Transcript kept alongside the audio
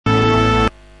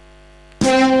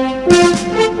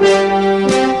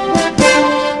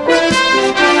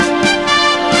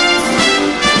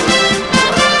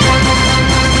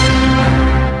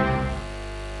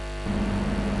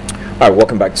Hi,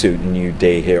 welcome back to New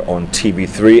Day here on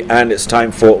TV3, and it's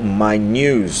time for my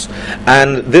news.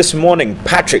 And this morning,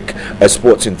 Patrick, a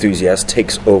sports enthusiast,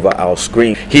 takes over our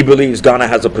screen. He believes Ghana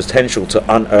has the potential to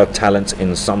unearth talent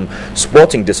in some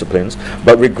sporting disciplines,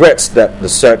 but regrets that the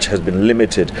search has been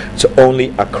limited to only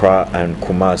Accra and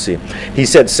Kumasi. He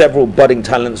said several budding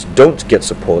talents don't get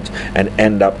support and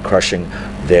end up crushing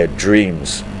their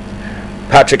dreams.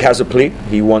 Patrick has a plea.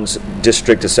 He wants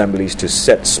district assemblies to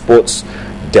set sports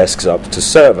desks up to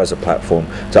serve as a platform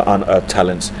to unearth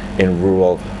talents in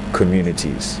rural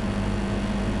communities.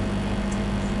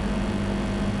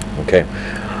 Okay.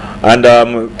 And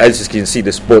as you can see,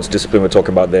 the sports discipline we're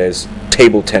talking about there is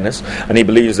table tennis, and he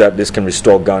believes that this can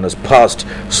restore Ghana's past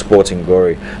sporting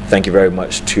glory. Thank you very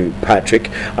much to Patrick.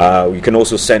 You can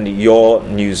also send your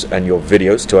news and your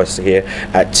videos to us here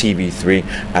at TV3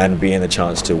 and be in the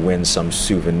chance to win some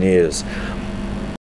souvenirs.